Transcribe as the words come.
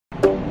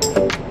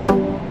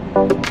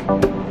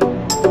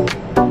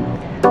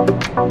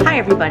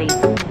everybody.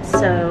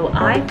 So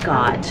I've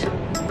got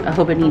a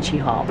Hobonichi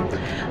haul.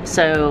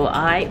 So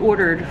I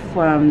ordered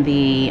from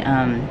the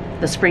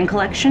spring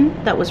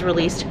collection that was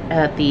released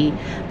at the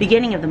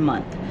beginning of the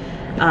month.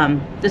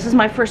 This is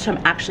my first time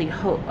actually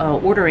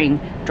ordering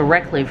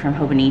directly from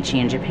Hobonichi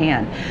in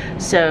Japan.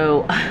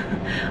 So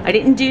I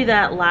didn't do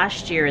that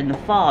last year in the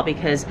fall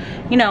because,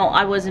 you know,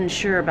 I wasn't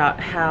sure about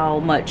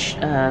how much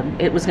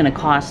it was going to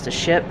cost to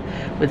ship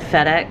with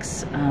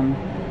FedEx.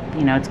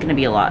 You know, it's going to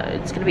be a lot.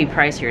 It's going to be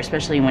pricier,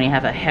 especially when you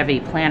have a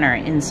heavy planner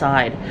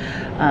inside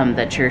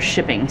that you're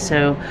shipping.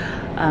 So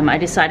I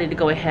decided to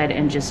go ahead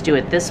and just do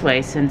it this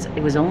way since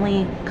it was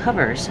only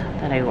covers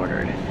that I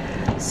ordered.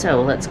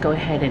 So let's go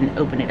ahead and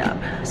open it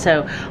up.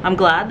 So I'm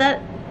glad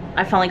that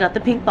I finally got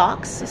the pink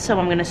box. So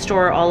I'm going to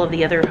store all of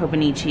the other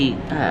Hobonichi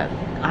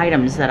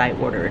items that I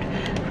ordered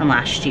from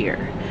last year.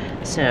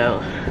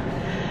 So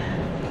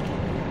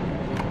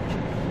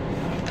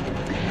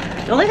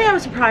the only thing I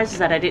was surprised is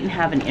that I didn't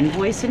have an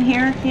invoice in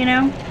here, you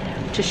know,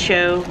 to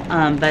show,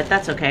 but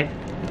that's okay.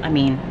 I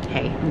mean,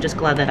 hey, I'm just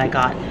glad that I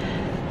got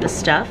the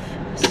stuff.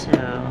 So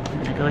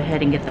I'm gonna go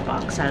ahead and get the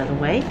box out of the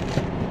way.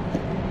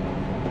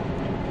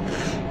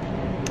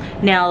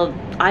 Now,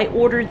 I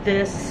ordered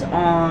this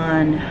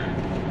on,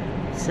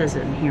 it says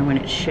it in here when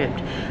it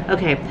shipped.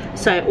 Okay,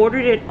 so I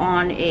ordered it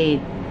on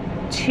a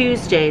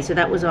Tuesday, so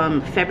that was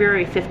on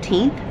February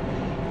 15th.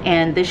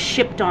 And this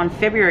shipped on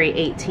February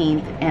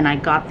 18th, and I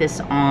got this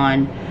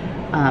on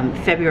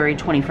February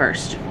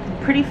 21st.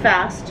 Pretty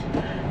fast,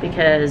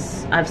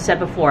 because I've said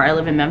before, I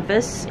live in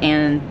Memphis,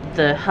 and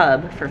the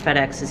hub for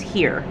FedEx is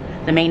here,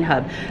 the main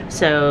hub.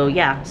 So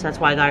yeah, so that's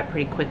why I got it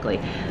pretty quickly.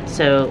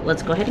 So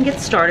let's go ahead and get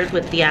started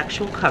with the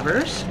actual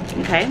covers,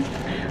 okay?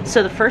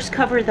 So the first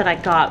cover that I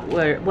got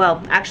were,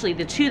 well, actually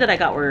the two that I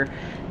got were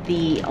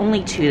the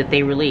only two that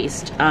they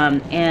released.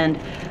 And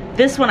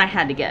this one I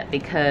had to get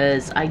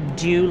because I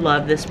do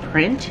love this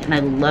print, and I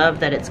love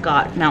that it's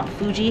got Mount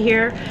Fuji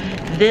here.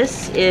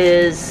 This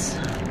is,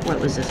 what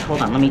was this?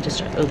 Hold on, let me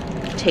just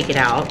take it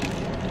out.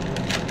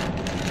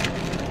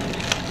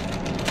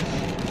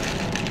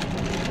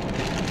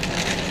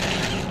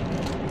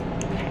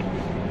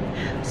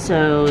 Okay.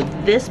 So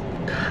this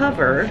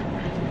cover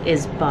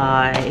is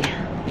by,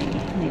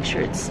 let me make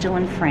sure it's still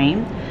in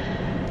frame.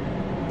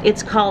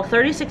 It's called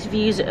 36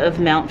 Views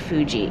of Mount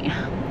Fuji.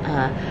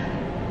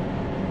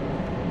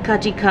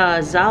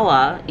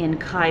 Kajikazawa in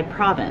Kai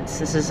province.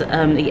 This is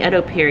the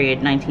Edo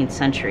period, 19th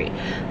century.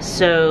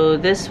 So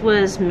this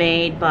was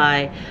made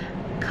by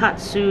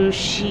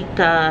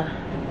Katsushika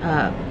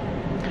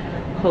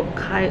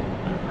Hokai.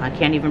 I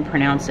can't even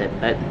pronounce it,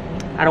 but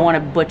I don't want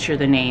to butcher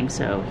the name,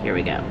 so here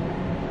we go.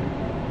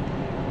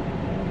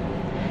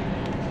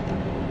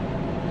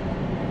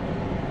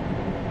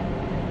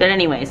 But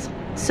anyways,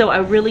 so I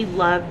really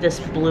love this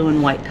blue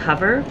and white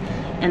cover,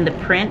 and the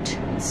print,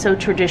 so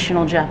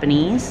traditional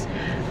Japanese.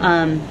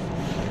 I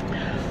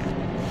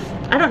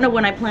don't know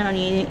when I plan on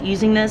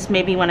using this.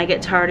 Maybe when I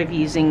get tired of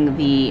using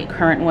the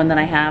current one that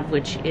I have,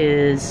 which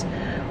is,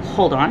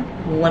 hold on,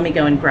 let me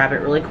go and grab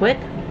it really quick.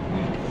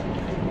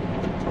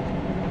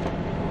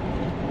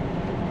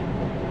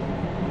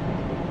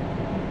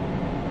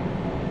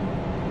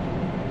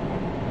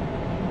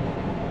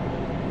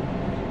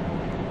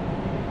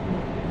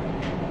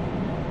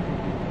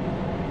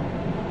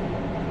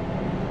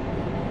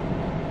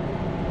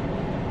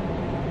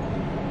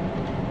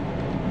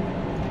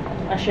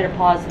 I should have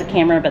paused the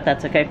camera, but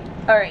that's okay.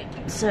 All right,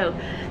 so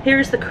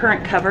here's the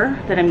current cover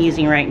that I'm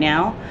using right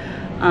now.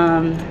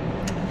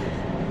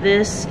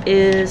 This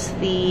is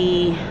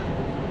the,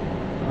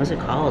 what was it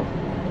called?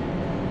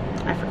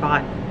 I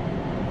forgot.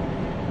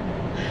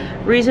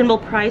 Reasonable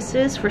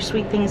prices for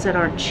sweet things that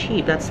aren't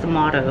cheap. That's the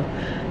motto.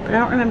 But I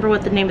don't remember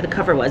what the name of the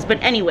cover was.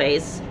 But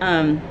anyways,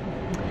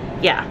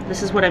 yeah,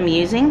 this is what I'm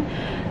using.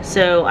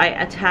 So I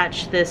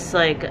attached this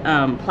like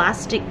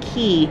plastic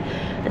key.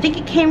 I think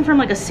it came from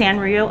like a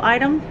Sanrio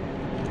item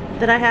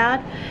that I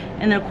had.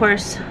 And then of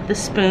course the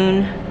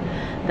spoon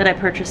that I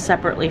purchased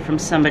separately from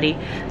somebody.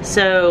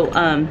 So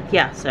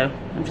yeah, so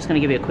I'm just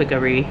gonna give you a quick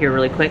overview here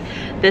really quick.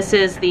 This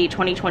is the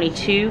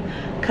 2022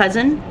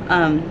 Cousin,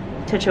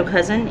 Techo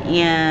Cousin,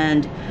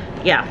 and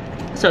yeah,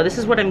 so this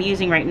is what I'm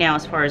using right now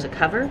as far as a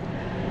cover.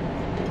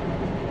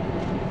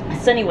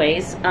 So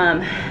anyways,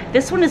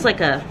 this one is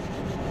like a,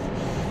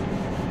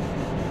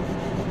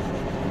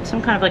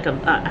 some kind of like a,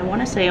 I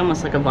want to say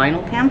almost like a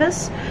vinyl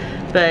canvas,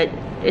 but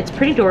it's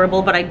pretty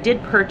durable. But I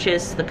did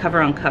purchase the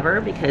cover on cover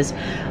because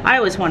I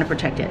always want to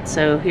protect it.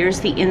 So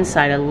here's the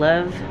inside. I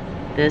love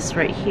this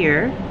right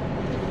here.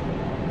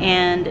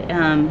 And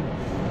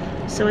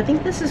so I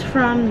think this is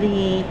from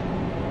the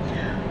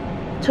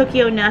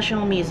Tokyo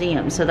National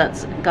Museum. So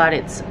that's got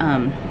its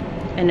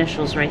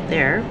initials right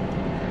there.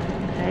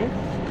 Okay.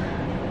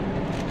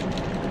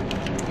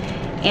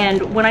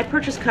 And when I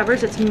purchase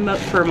covers, it's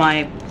for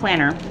my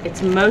planner,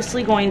 it's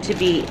mostly going to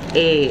be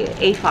a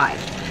A5.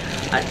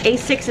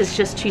 A6 is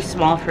just too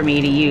small for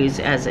me to use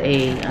as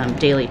a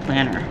daily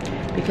planner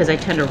because I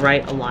tend to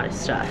write a lot of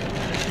stuff.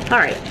 All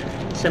right,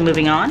 so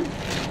moving on.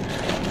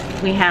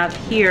 We have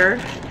here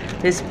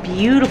this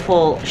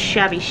beautiful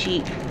shabby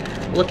chic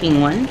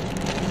looking one.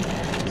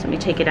 So let me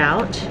take it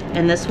out.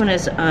 And this one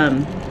is,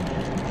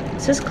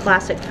 it says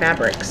Classic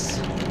Fabrics.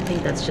 I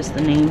think that's just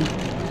the name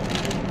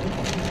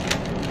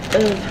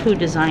of who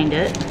designed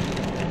it.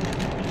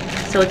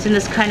 So it's in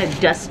this kind of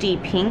dusty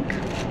pink.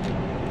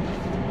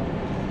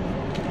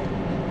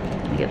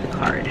 Let me get the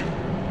card.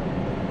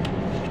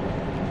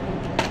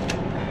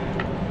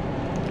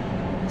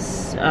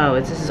 So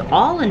this is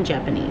all in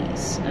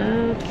Japanese.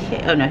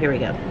 Okay. Oh no, here we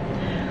go.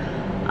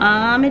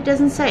 It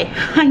doesn't say.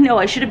 I know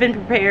I should have been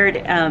prepared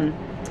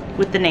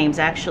with the names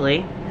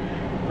actually.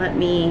 Let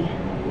me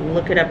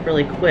look it up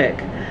really quick.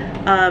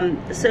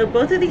 So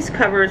both of these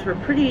covers were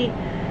pretty,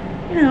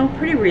 you know,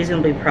 pretty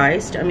reasonably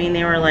priced. I mean,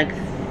 they were like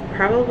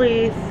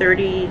probably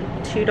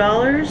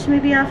 $32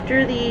 maybe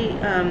after the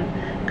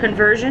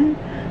conversion.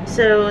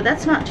 So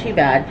that's not too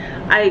bad.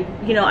 I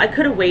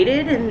could have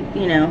waited and,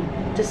 you know,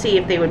 to see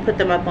if they would put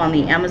them up on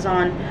the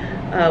Amazon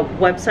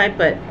website,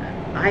 but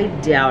I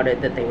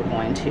doubted that they were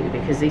going to,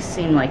 because they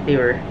seemed like they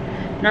were,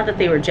 not that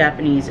they were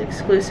Japanese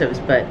exclusives,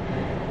 but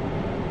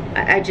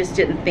I just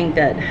didn't think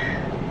that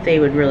they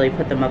would really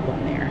put them up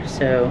on there.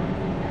 So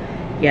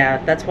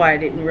yeah, that's why I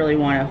didn't really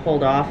want to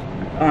hold off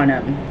on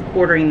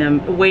ordering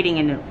them, waiting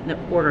and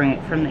ordering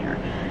it from there,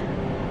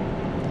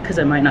 because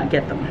I might not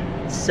get them.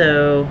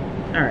 So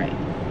all right,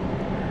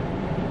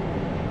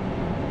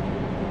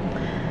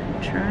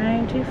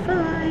 trying to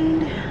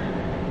find.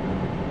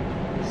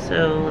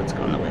 So let's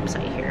go on the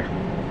website here.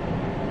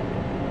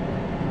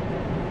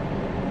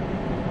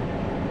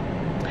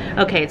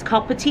 Okay, it's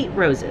called Petite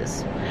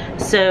Roses.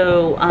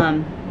 So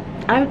I'm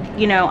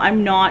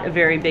not a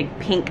very big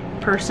pink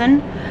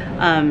person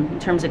in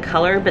terms of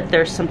color, but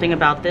there's something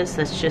about this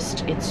that's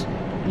just, it's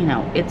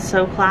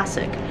so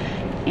classic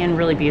and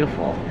really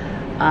beautiful.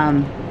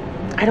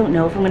 I don't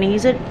know if I'm going to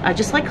use it. I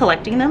just like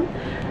collecting them.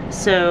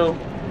 So,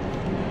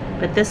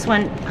 but this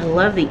one, I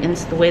love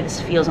the way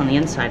this feels on the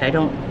inside.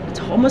 It's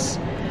almost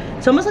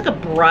like a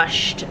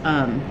brushed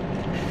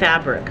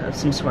fabric of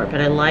some sort,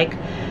 but I like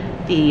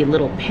the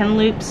little pin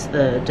loops,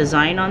 the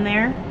design on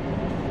there.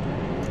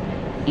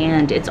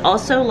 And it's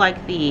also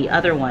like the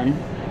other one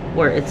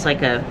where it's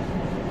like a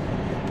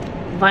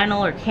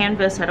vinyl or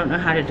canvas. I don't know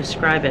how to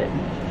describe it,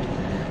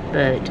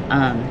 but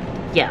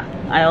yeah,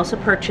 I also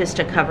purchased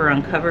a cover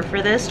on cover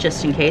for this,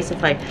 just in case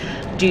if I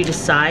do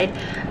decide.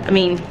 I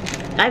mean,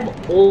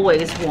 I've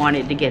always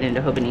wanted to get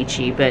into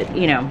Hobonichi, but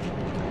you know,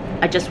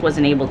 I just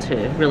wasn't able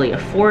to really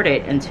afford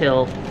it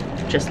until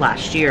just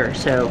last year.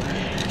 So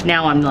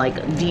now I'm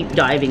like deep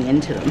diving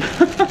into them.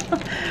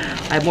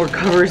 I have more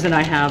covers than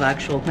I have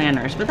actual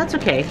planners, but that's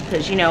okay,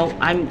 because you know,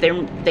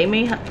 they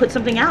may put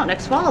something out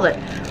next fall that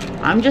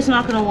I'm just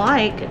not gonna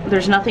like.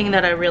 There's nothing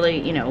that I really,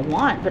 you know,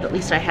 want, but at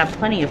least I have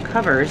plenty of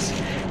covers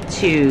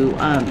to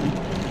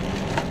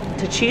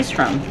choose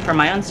from for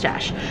my own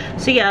stash.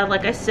 So yeah,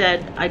 like I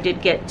said, I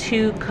did get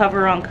 2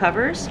 cover on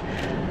covers.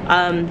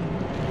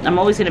 I'm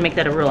always gonna make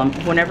that a rule.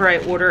 Whenever I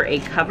order a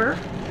cover,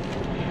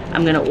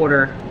 I'm gonna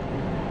order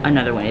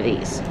another one of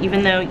these.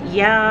 Even though,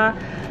 yeah,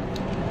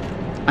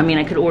 I mean,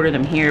 I could order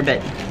them here,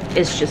 but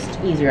it's just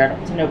easier.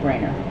 It's a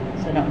no-brainer.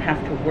 So I don't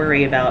have to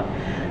worry about,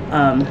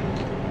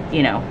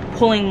 you know,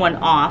 pulling one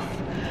off,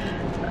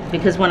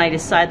 because when I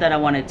decide that I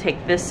want to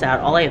take this out,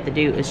 all I have to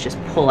do is just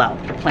pull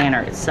out the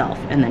planner itself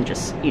and then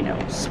just, you know,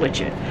 switch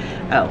it.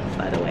 Oh,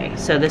 by the way,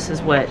 so this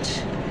is what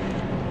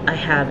I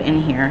have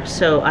in here.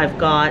 So I've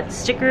got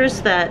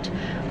stickers that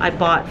I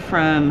bought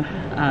from,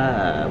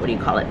 what do you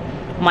call it?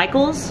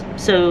 Michael's.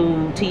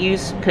 So to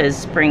use, because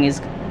spring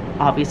is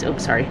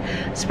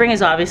spring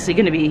is obviously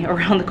going to be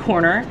around the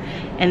corner.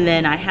 And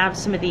then I have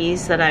some of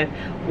these that I've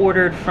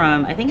ordered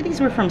from, I think these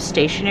were from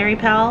Stationery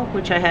Pal,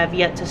 which I have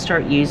yet to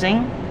start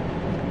using,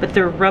 but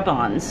they're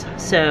rub-ons.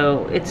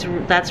 So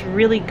that's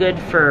really good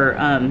for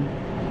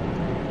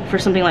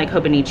something like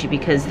Hobonichi,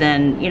 because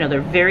then, you know,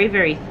 they're very,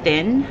 very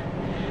thin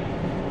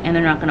and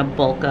they're not going to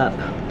bulk up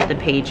the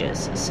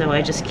pages. So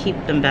I just keep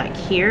them back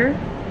here.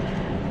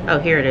 Oh,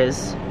 here it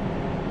is,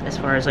 as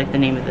far as like the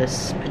name of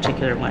this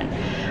particular one.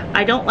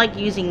 I don't like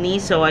using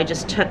these, so I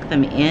just tuck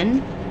them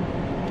in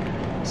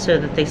so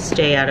that they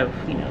stay out of,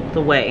 you know,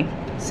 the way.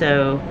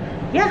 So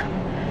yeah,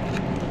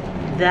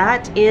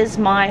 that is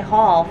my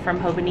haul from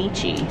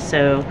Hobonichi.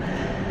 So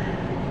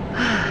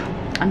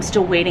I'm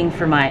still waiting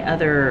for my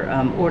other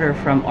order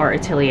from Art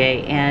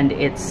Atelier, and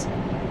it's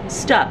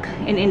stuck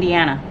in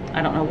Indiana.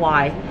 I don't know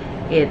why.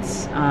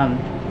 It's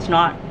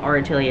not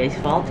Art Atelier's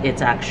fault.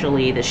 It's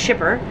actually the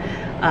shipper,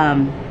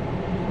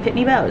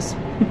 Pitney Bowes.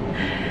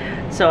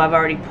 So I've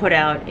already put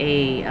out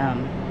a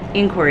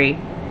inquiry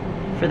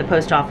for the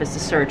post office to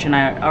search, and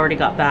I already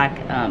got back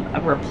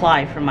a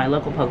reply from my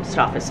local post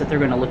office that they're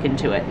going to look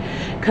into it,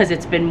 because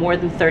it's been more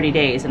than 30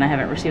 days and I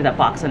haven't received that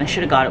box, and I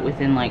should have got it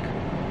within like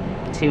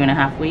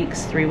 2.5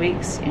 weeks, 3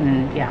 weeks,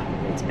 and yeah,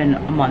 it's been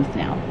a month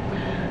now.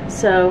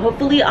 So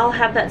hopefully I'll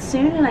have that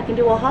soon and I can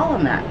do a haul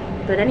on that.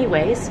 But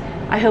anyways,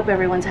 I hope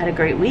everyone's had a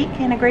great week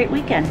and a great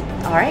weekend.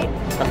 All right,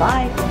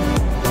 bye-bye.